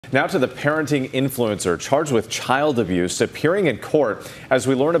Now to the parenting influencer charged with child abuse appearing in court as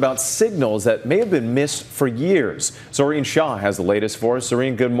we learn about signals that may have been missed for years. Zoreen Shaw has the latest for us.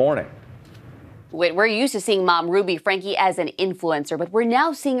 Zoreen, good morning. We're used to seeing mom Ruby Franke as an influencer, but we're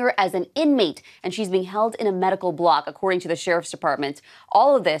now seeing her as an inmate, and she's being held in a medical block, according to the sheriff's department.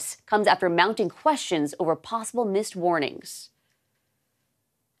 All of this comes after mounting questions over possible missed warnings.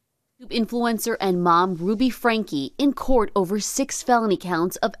 Influencer and mom Ruby Franke in court over 6 felony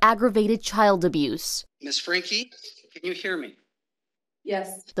counts of aggravated child abuse. Miss Franke, can you hear me?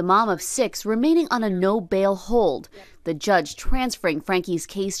 Yes. The mom of 6 remaining on a no bail hold. The judge transferring Franke's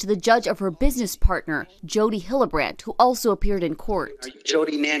case to the judge of her business partner, Jody Hillebrandt, who also appeared in court. Are you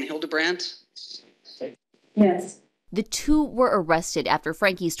Jody Nan Hildebrandt? Yes. The two were arrested after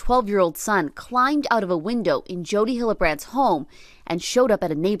Franke's 12-year-old son climbed out of a window in Jody Hillebrandt's home and showed up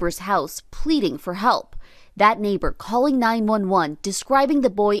at a neighbor's house pleading for help. That neighbor calling 911, describing the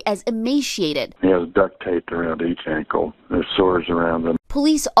boy as emaciated. He has duct taped around each ankle. There's sores around them.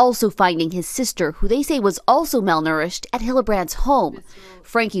 Police also finding his sister, who they say was also malnourished, at Hillebrandt's home.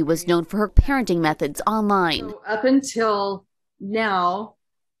 Franke was known for her parenting methods online. So up until now,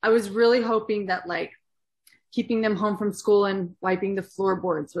 I was really hoping that keeping them home from school and wiping the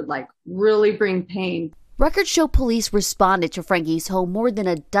floorboards would really bring pain. Records show police responded to Franke's home more than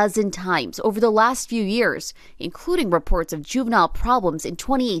a dozen times over the last few years, including reports of juvenile problems in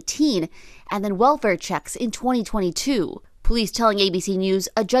 2018 and then welfare checks in 2022. Police telling ABC News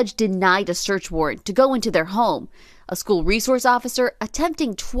a judge denied a search warrant to go into their home. A school resource officer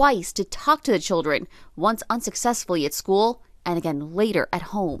attempting twice to talk to the children, once unsuccessfully at school and again later at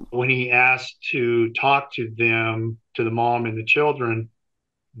home. When he asked to talk to them, to the mom and the children,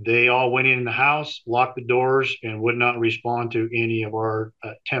 they all went in the house, locked the doors, and would not respond to any of our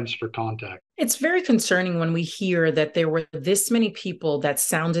attempts for contact. It's very concerning when we hear that there were this many people that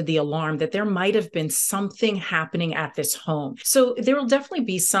sounded the alarm that there might have been something happening at this home. So there will definitely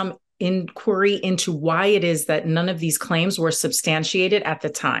be some inquiry into why it is that none of these claims were substantiated at the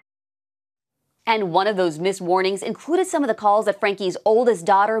time. And one of those missed warnings included some of the calls that Franke's oldest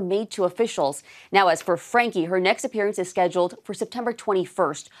daughter made to officials. Now, as for Franke, her next appearance is scheduled for September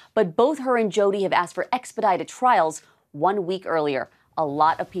 21st. But both her and Jody have asked for expedited trials 1 week earlier. A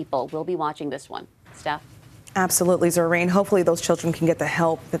lot of people will be watching this one. Steph? Absolutely, Zoreen. Hopefully those children can get the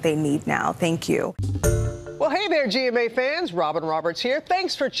help that they need now. Thank you. Well, hey there, GMA fans. Robin Roberts here.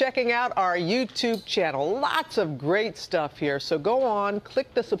 Thanks for checking out our YouTube channel. Lots of great stuff here. So go on,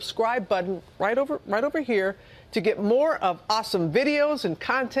 click the subscribe button right over here to get more of awesome videos and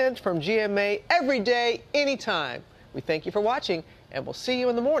content from GMA every day, anytime. We thank you for watching, and we'll see you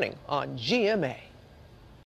in the morning on GMA.